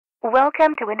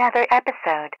Welcome to another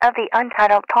episode of the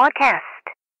Untitled Podcast.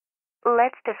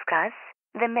 Let's discuss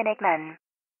the Minutemen.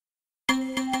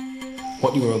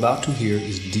 What you are about to hear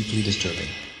is deeply disturbing.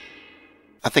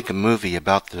 I think a movie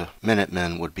about the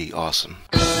Minutemen would be awesome.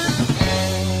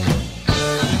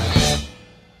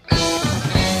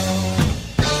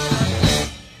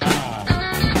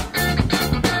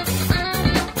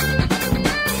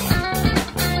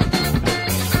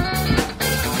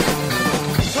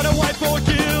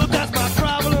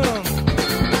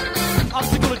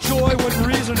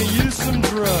 To use some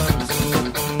drugs.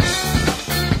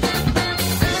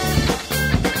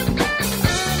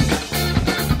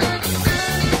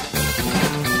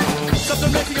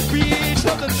 Something making a beach,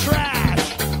 something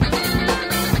trash.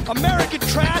 American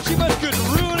trash, you must could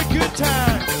ruin a good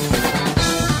time.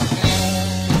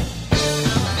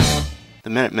 The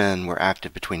Minutemen were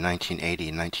active between 1980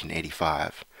 and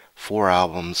 1985. 4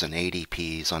 albums and 8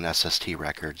 EPs on SST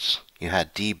Records. You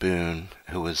had D. Boone,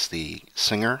 who was the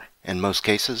singer in most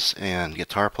cases and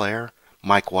guitar player,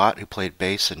 Mike Watt, who played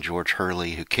bass, and George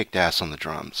Hurley, who kicked ass on the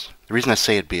drums. The reason I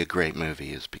say it'd be a great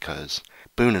movie is because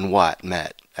Boone and Watt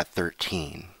met at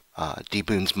 13. D.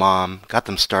 Boone's mom got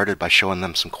them started by showing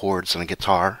them some chords on a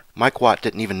guitar. Mike Watt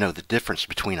didn't even know the difference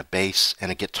between a bass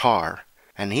and a guitar,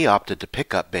 and he opted to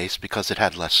pick up bass because it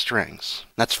had less strings.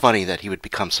 That's funny that he would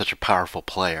become such a powerful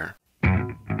player.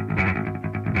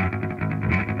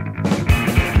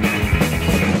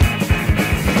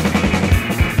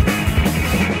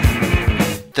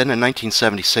 Then in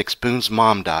 1976, Boone's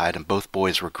mom died and both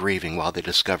boys were grieving while they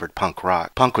discovered punk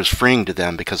rock. Punk was freeing to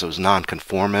them because it was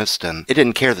nonconformist, and it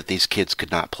didn't care that these kids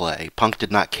could not play. Punk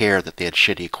did not care that they had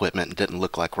shitty equipment and didn't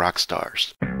look like rock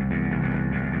stars.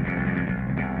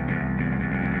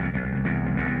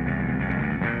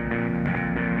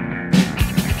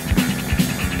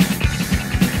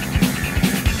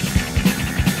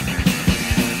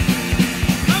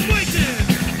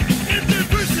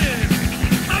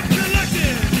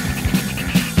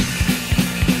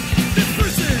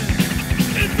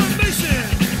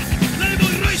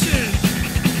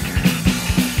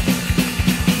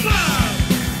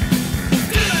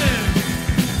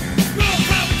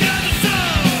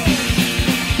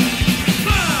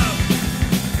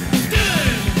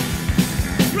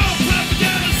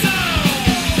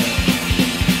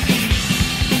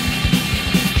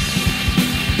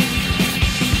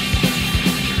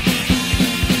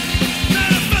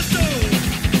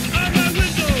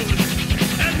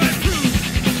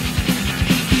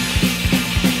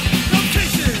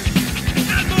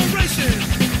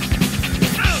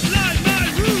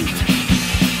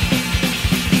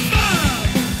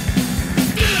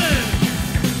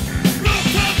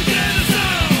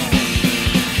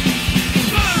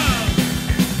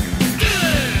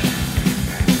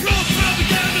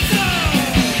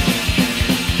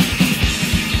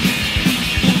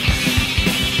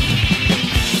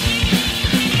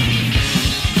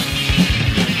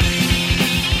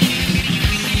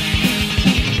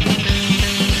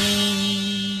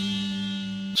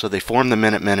 So they formed the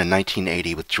Minutemen in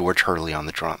 1980 with George Hurley on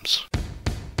the drums.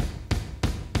 All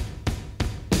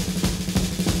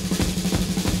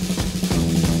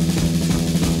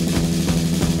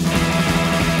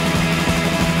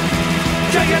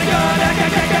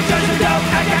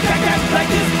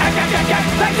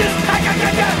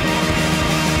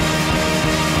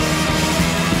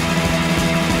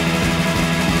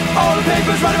the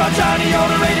papers write about Johnny, all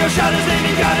the radio shout his name,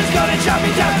 he got his gun and shot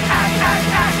me down.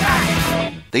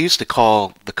 They used to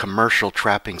call the commercial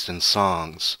trappings in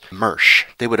songs mersh.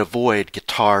 They would avoid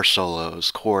guitar solos,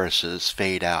 choruses,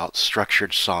 fade-outs,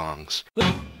 structured songs.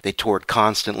 They toured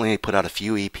constantly, put out a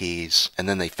few EPs, and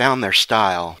then they found their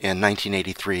style in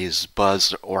 1983's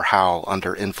Buzz or Howl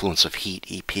Under Influence of Heat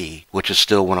EP, which is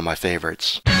still one of my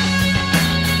favorites.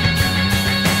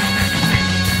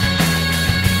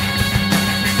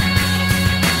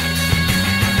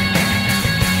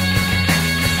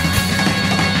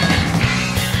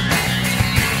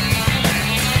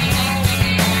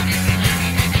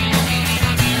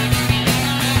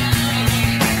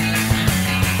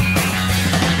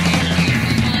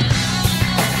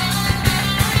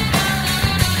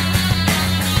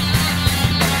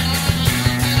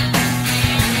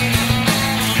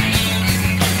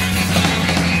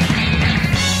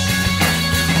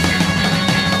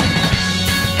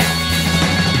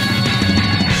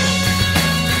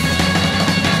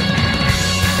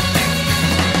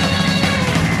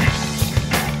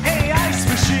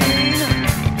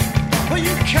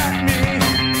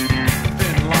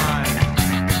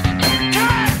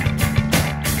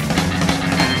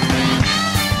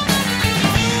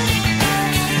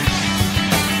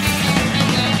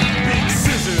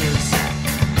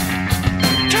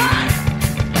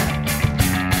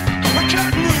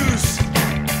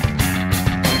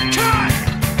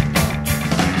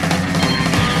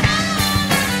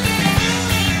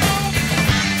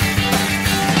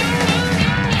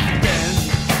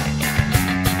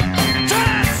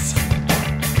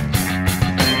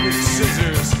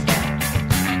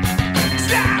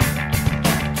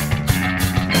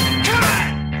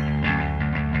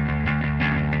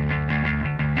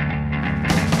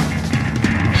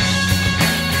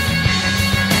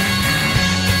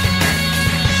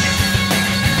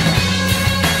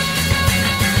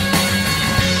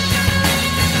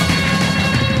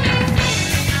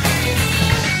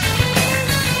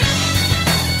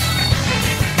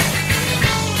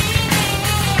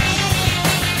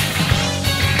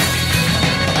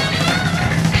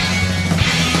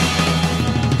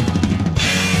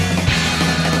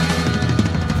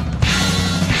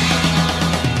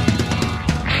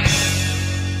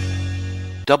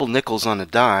 Double Nickels on a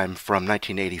Dime from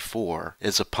 1984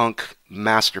 is a punk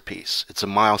masterpiece. It's a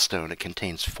milestone. It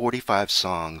contains 45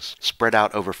 songs spread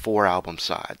out over 4 album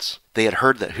sides. They had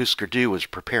heard that Husker Du was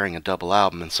preparing a double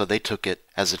album, and so they took it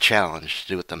as a challenge to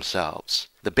do it themselves.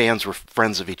 The bands were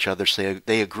friends of each other, so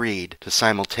they agreed to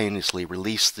simultaneously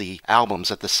release the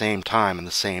albums at the same time and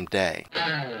the same day.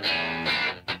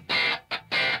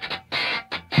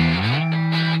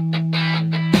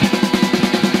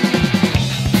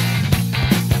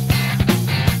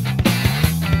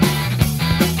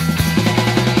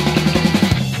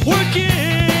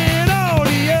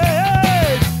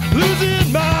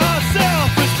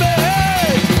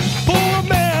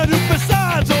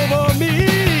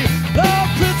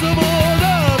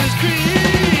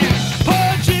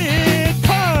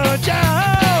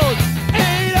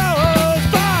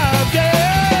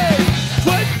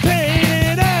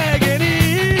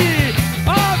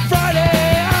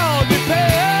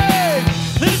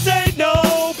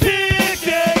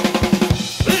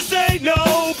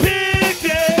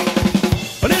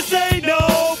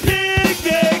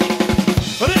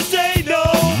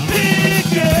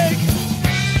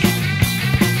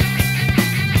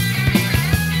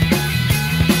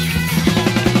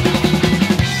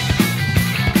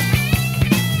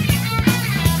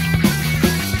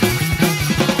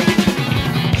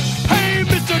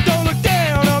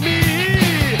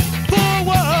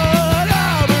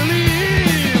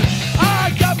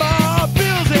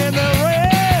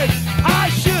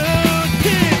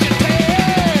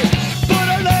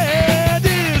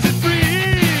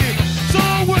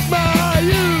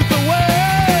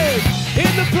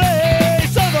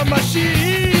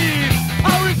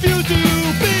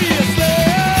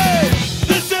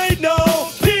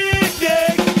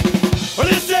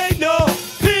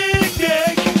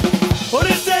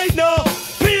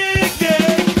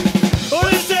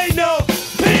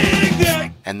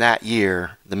 And that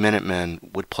year, the Minutemen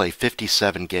would play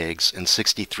 57 gigs in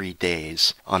 63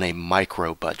 days on a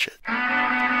micro budget.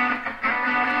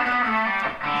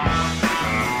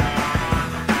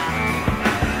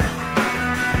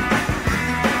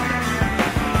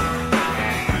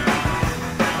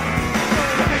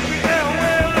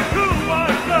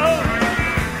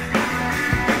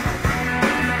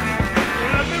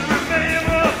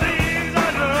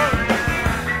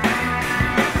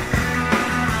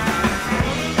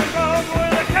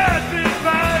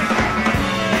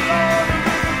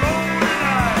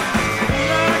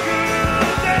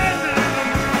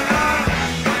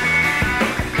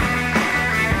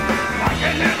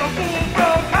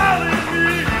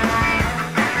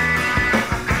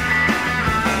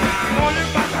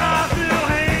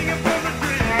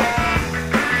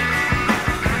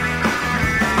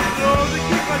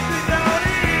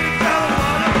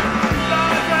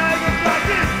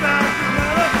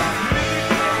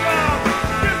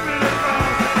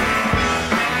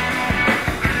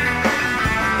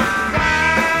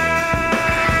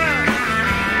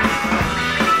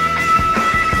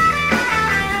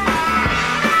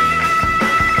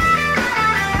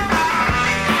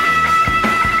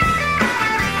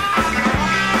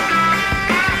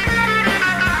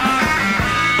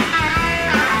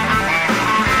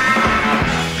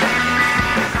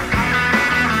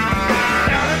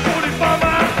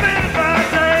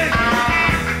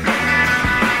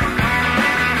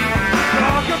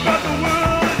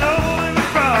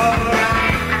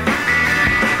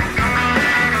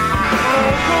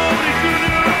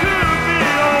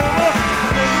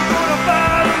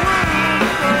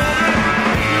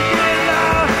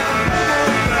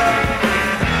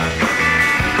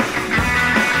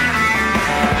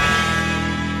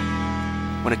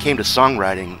 When it came to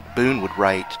songwriting, Boone would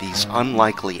write these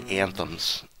unlikely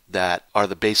anthems that are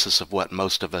the basis of what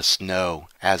most of us know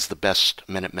as the best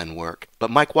Minutemen work. But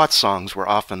Mike Watt's songs were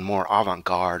often more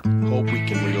avant-garde. Hope we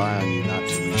can rely on you not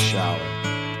to use shower.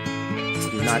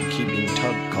 You're not keeping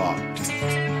tub caulked.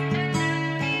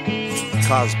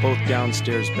 Cause both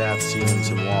downstairs bath ceilings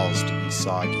and walls to be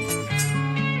soggy.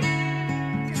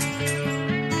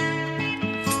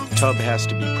 Tub has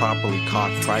to be properly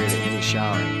caulked prior to any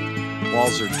showering.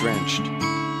 Walls are drenched.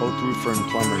 Both roofer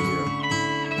and plumber here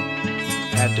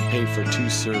had to pay for 2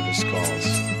 service calls.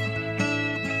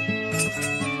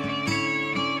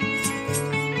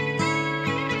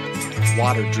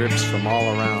 Water drips from all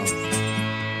around.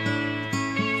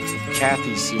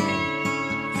 Kathy's ceiling.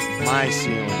 My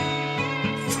ceiling.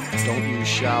 Don't use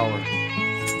shower.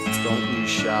 Don't use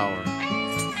shower.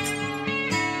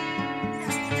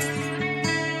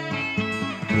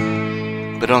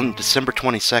 But But on December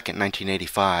 22nd,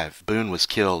 1985, Boone was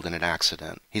killed in an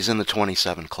accident. He's in the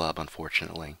 27 Club,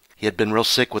 unfortunately. He had been real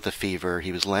sick with a fever.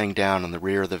 He was laying down in the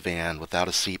rear of the van without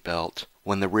a seatbelt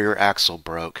when the rear axle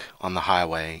broke on the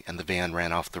highway and the van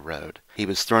ran off the road. He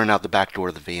was thrown out the back door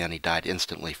of the van. He died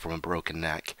instantly from a broken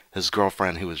neck. His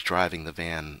girlfriend, who was driving the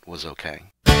van, was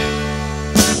okay.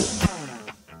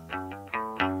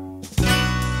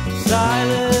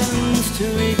 Silence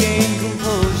to regain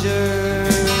composure,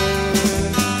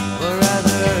 or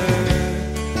rather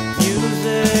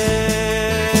music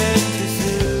to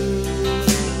soothe.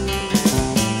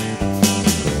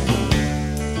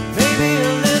 Maybe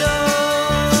a little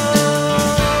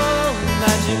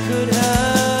magic could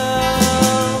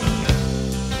help.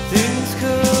 Things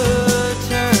could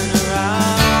turn around.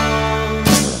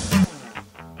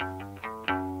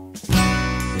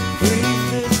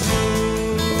 Breathe this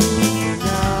mood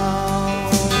now.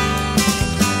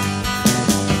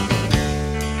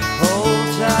 Hold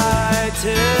tight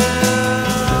till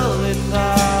it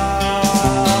thaws.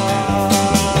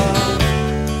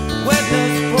 When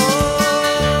this poured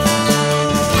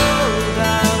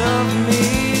out of me,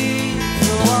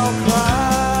 so I'll cry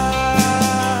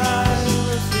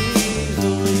less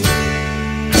easily.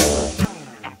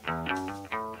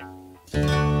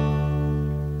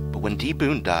 But when D.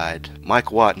 Boone died,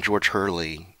 Mike Watt and George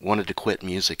Hurley wanted to quit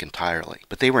music entirely.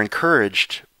 But they were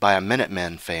encouraged by a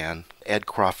Minutemen fan, Ed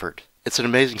Crawford. It's an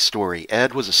amazing story.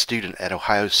 Ed was a student at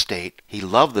Ohio State. He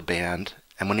loved the band,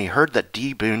 and when he heard that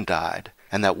D. Boone died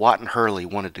and that Watt and Hurley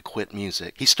wanted to quit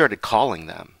music, he started calling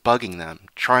them, bugging them,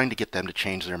 trying to get them to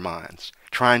change their minds,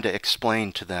 trying to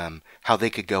explain to them how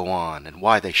they could go on and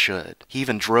why they should. He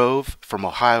even drove from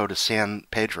Ohio to San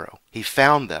Pedro. He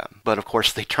found them, but of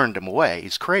course they turned him away.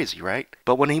 He's crazy, right?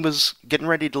 But when he was getting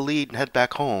ready to leave and head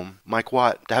back home, Mike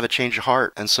Watt to have a change of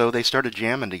heart, and so they started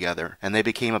jamming together, and they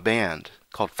became a band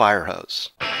called Firehose.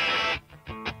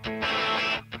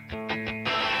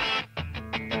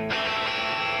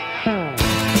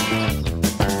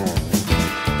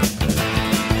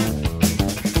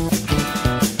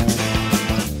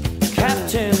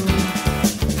 Captain,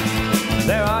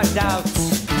 there are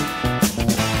doubts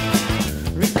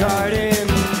regarding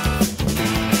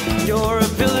your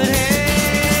ability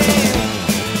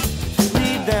to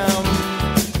lead them.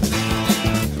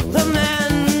 The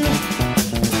men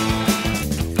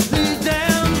lead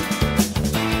them.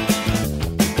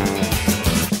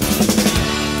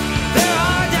 There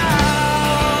are doubts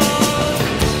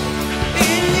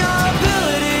in your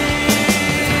ability.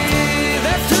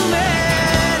 There's too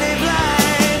many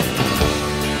blinds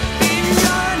in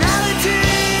your analogy.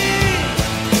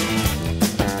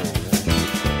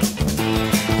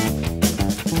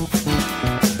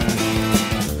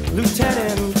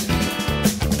 Lieutenant,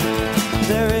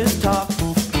 there is talk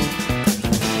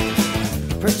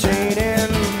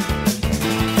pertaining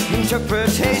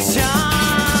interpretation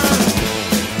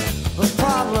of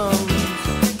problems.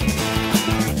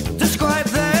 Describe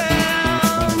them.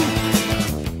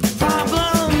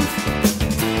 Problems.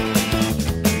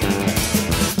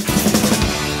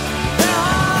 There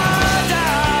are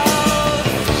doubts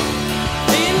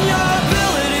in your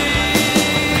ability.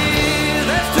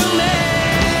 There's too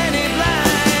many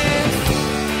blanks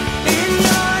in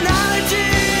your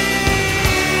analogy.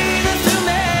 There's too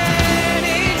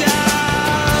many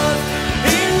doubts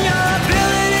in your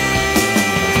ability.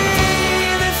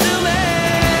 There's too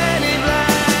many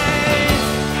blanks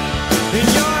in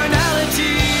your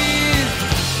analogy.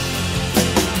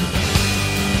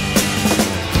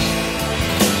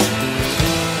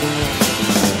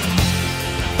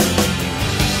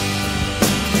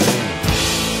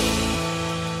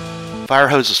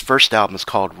 Firehose's first album is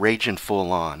called Ragin'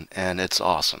 Full On, and it's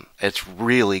awesome. It's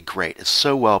really great. It's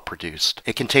so well produced.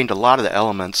 It contained a lot of the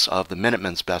elements of the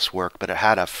Minutemen's best work, but it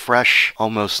had a fresh,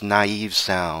 almost naive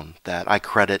sound that I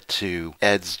credit to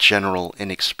Ed's general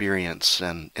inexperience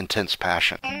and intense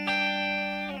passion.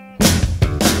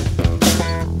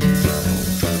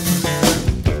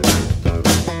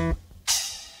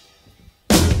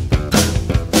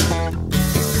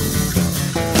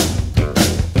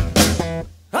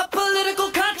 A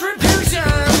political contribution,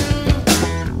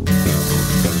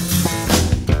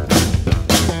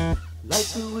 like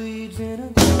the weeds in a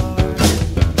garden.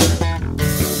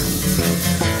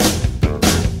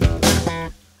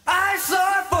 I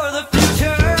saw for the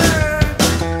future.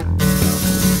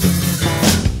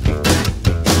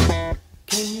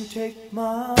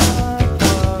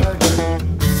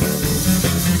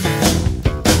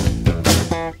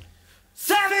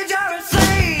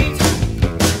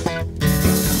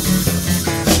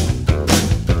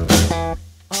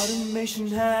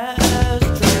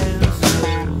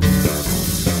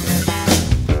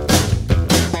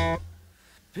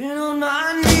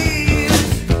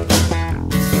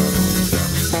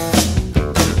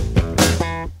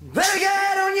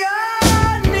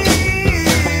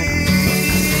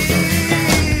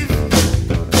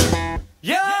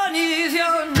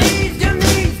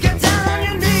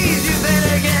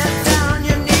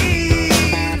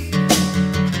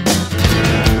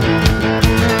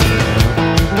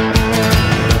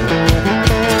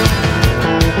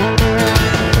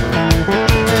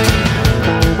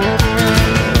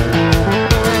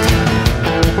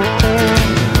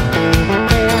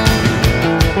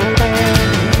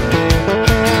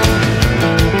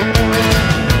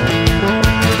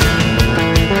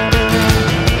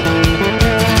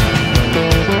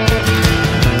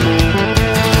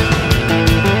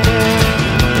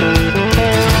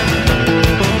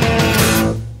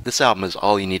 This album is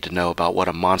all you need to know about what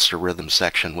a monster rhythm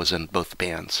section was in both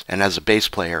bands. And as a bass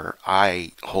player,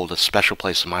 I hold a special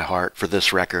place in my heart for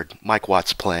this record. Mike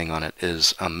Watt's playing on it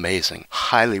is amazing.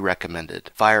 Highly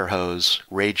recommended. Firehose,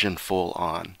 Ragin' Full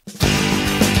On.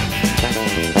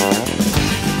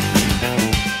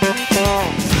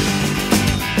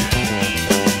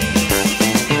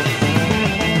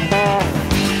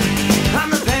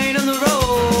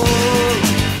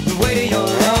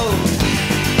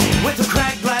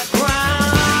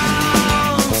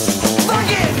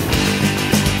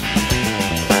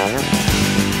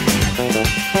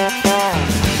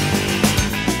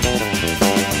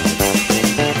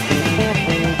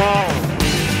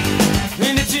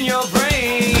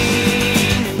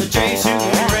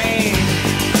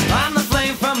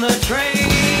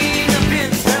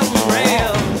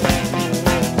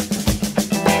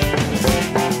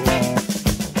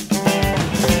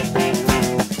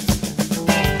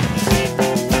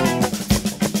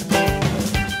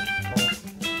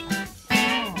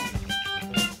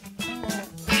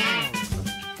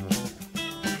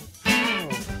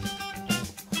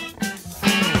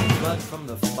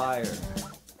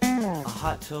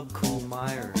 Tub cool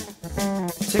mire.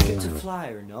 Ticket to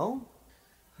flyer, no?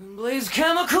 Blaze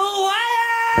chemical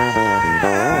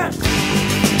wire!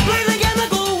 Blazing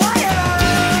chemical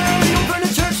wire! You burn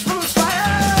a church from a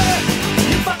fire!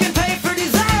 You fucking pay for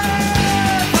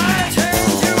desire! Fire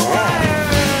turns your wire!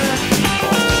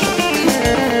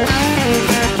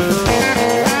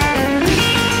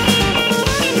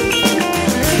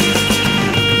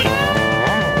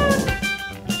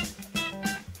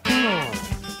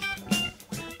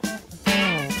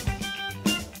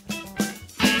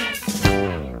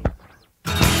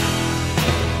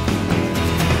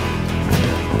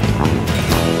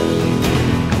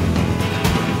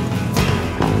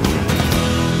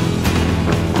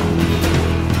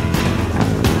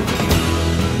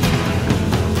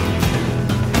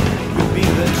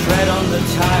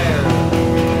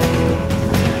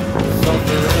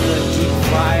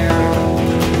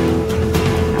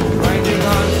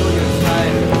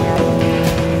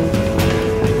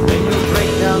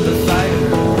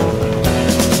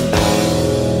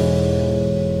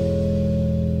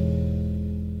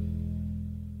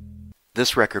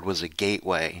 This record was a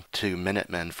gateway to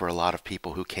Minutemen for a lot of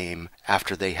people who came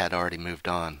after they had already moved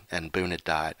on and Boone had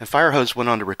died. And Firehose went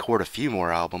on to record a few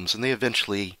more albums, and they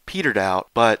eventually petered out,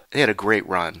 but they had a great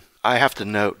run. I have to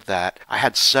note that I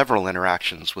had several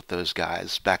interactions with those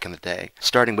guys back in the day,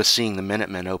 starting with seeing the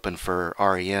Minutemen open for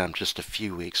REM just a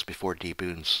few weeks before D.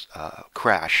 Boone's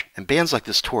crash. And bands like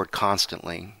this toured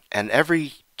constantly, and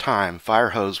every time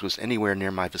Firehose was anywhere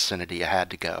near my vicinity, I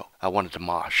had to go. I wanted to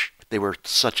mosh. They were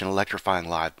such an electrifying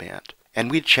live band.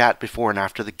 And we'd chat before and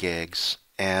after the gigs,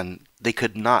 and they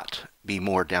could not be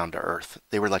more down to earth.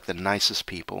 They were like the nicest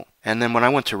people. And then when I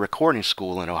went to recording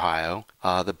school in Ohio,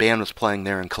 the band was playing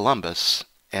there in Columbus,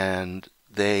 and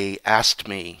they asked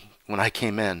me when I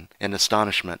came in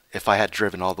astonishment if I had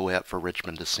driven all the way up for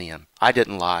Richmond to see them. I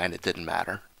didn't lie, and it didn't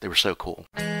matter. They were so cool.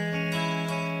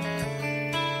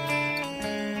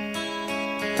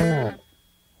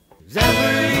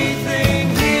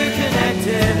 Everything here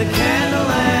connected, the candle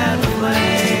and the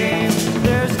flame.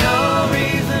 There's no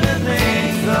reason to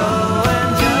think so,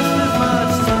 and just as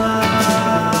much to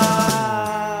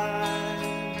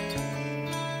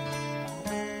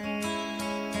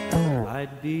lie.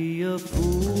 I'd be a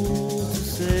fool to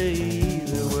say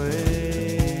either way.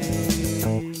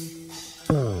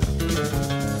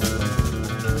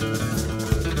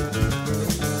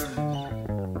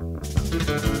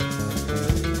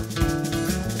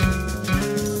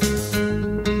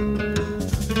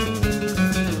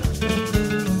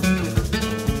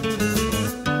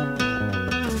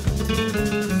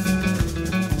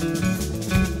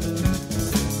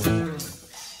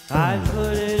 I'd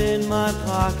put it in my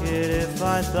pocket if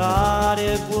I thought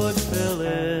it would fill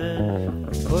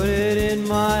it. Put it in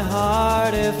my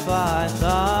heart if I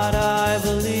thought I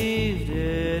believed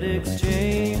it.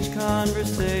 Exchange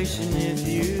conversation if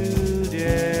you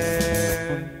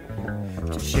dare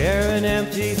to share an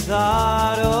empty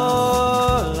thought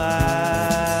or laugh.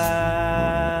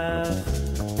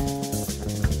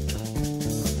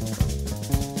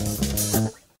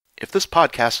 If this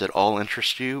podcast at all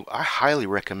interests you, I highly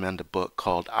recommend a book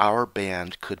called Our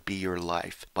Band Could Be Your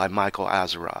Life by Michael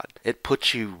Azerrad. It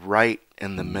puts you right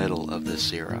in the middle of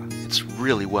this era. It's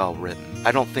really well written.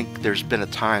 I don't think there's been a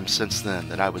time since then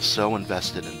that I was so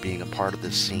invested in being a part of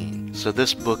this scene. So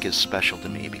this book is special to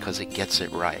me because it gets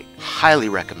it right. Highly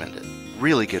recommend it.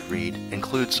 Really good read.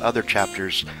 Includes other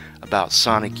chapters about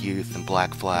Sonic Youth and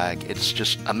Black Flag. It's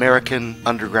just American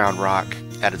underground rock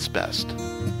at its best.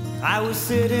 I was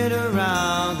sitting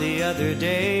around the other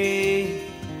day,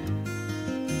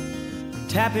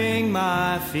 tapping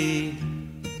my feet.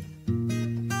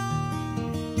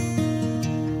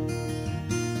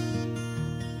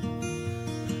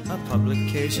 A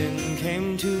publication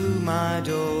came to my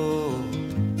door,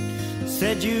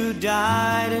 said you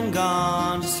died and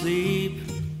gone to sleep.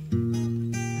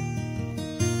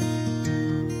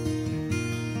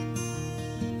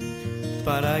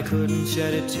 But I couldn't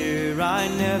shed a tear, I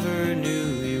never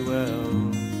knew you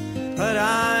well. But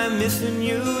I'm missing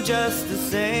you just the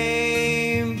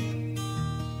same.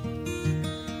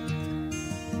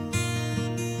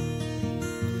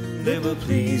 Baby,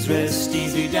 please rest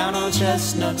easy down on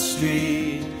Chestnut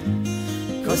Street,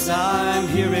 'cause I'm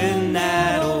here in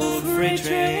that old freight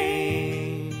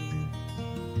train.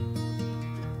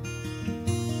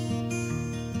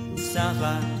 Sounds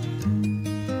like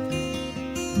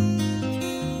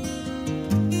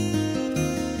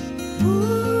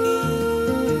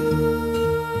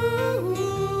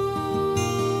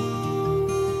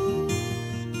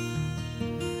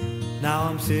now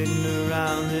I'm sitting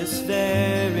around this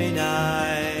very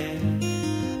night,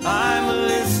 I'm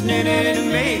listening and it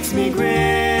makes me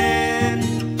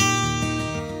grin.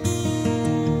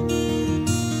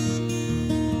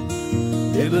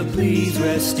 Baby, please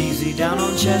rest easy down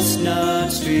on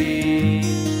Chestnut Street,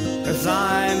 'cause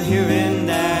I'm here in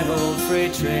that old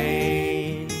freight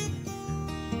train.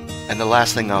 And the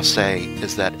last thing I'll say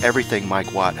is that everything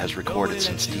Mike Watt has recorded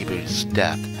since Stevie's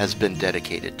death has been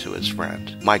dedicated to his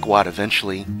friend. Mike Watt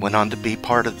eventually went on to be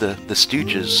part of the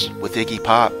Stooges with Iggy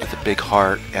Pop, with a big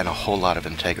heart and a whole lot of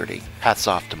integrity. Hats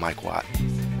off to Mike Watt.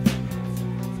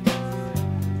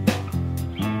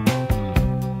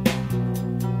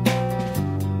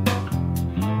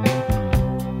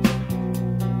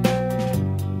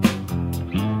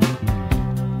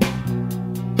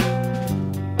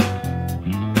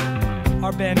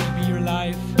 Our band could be your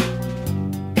life.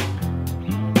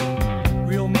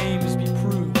 Real names be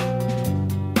proved.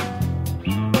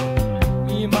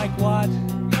 Me and Mike Watt,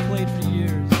 we played for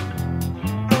years.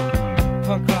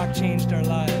 Punk rock changed our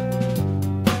lives.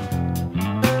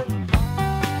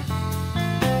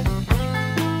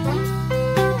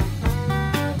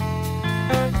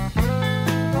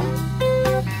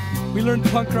 We learned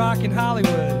punk rock in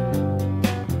Hollywood.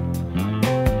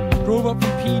 Drove up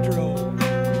from PedroWe.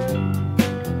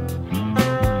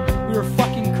 We were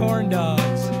fucking corn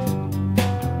dogs.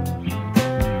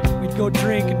 We'd go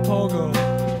drink and pogo.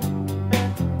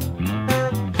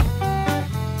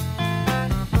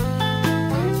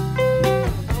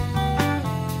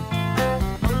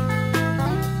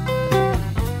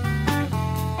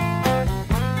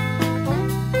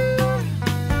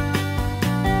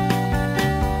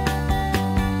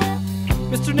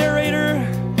 Mr. Narrator,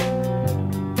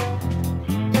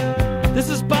 this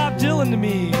is Bob Dylan to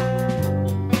me.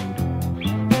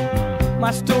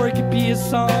 My story could be his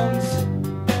songs.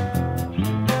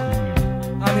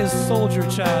 I'm his soldier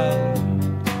child.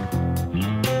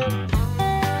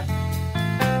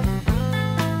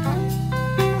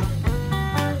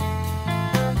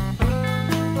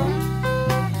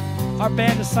 Our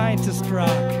band is scientist rock,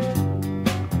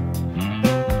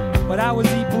 but I was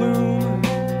E. Bloom,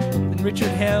 and Richard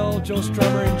Hell, Joe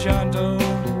Strummer, and John Doe.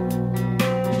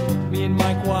 Me and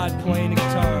Mike Watt playing the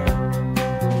guitar.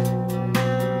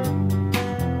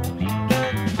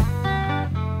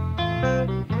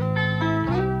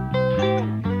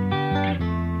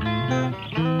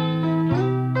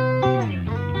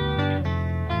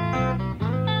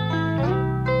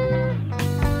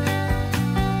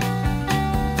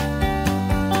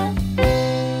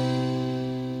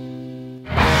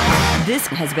 This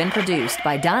has been produced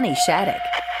by Donnie Shattuck.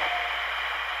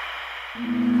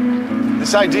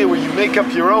 This idea where you make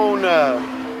up your own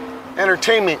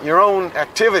entertainment, your own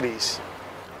activities,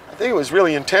 I think it was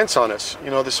really intense on us,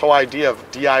 you know, this whole idea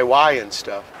of DIY and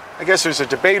stuff. I guess there's a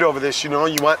debate over this, you know,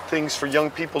 you want things for young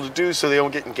people to do so they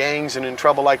don't get in gangs and in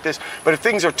trouble like this. But if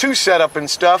things are too set up and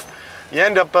stuff, you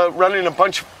end up running a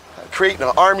bunch, creating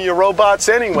an army of robots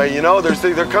anyway, you know.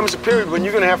 There comes a period when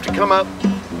you're going to have to come out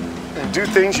and do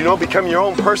things, you know, become your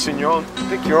own person,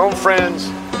 pick your own friends,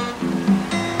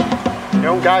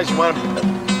 your own guys you want to,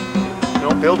 you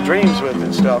know, build dreams with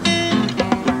and stuff.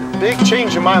 Big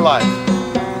change in my life,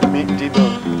 meeting D.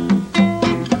 Boone.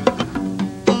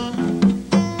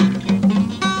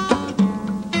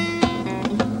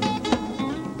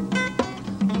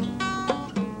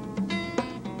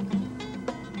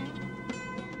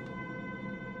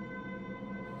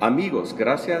 Amigos,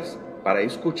 gracias para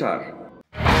escuchar.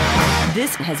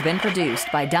 This has been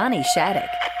produced by Donnie Shattuck.